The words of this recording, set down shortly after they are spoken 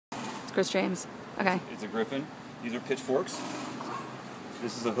Chris James. Okay. It's a Griffin. These are pitchforks.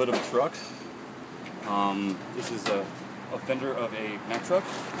 This is a hood of a truck. This is a fender of a Mack truck.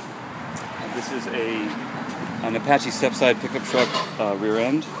 And this is an Apache step-side pickup truck rear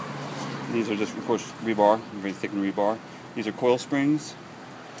end. These are just, of course, rebar, very thickened rebar. These are coil springs.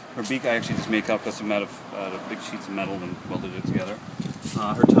 Her beak I actually just make up custom out of big sheets of metal and welded it together.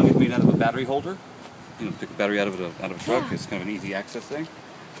 Her tongue is made out of a battery holder. You know, pick a battery out of a truck. Yeah. It's kind of an easy access thing.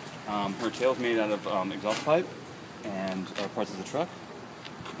 Her tail is made out of exhaust pipe and parts of the truck.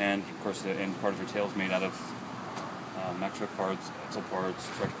 And of course, part of her tail is made out of Mack truck parts, axle parts,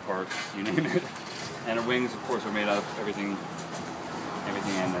 tractor parts, you name it. And her wings, of course, are made out of everything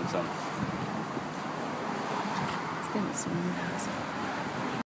and then some. It's gonna be so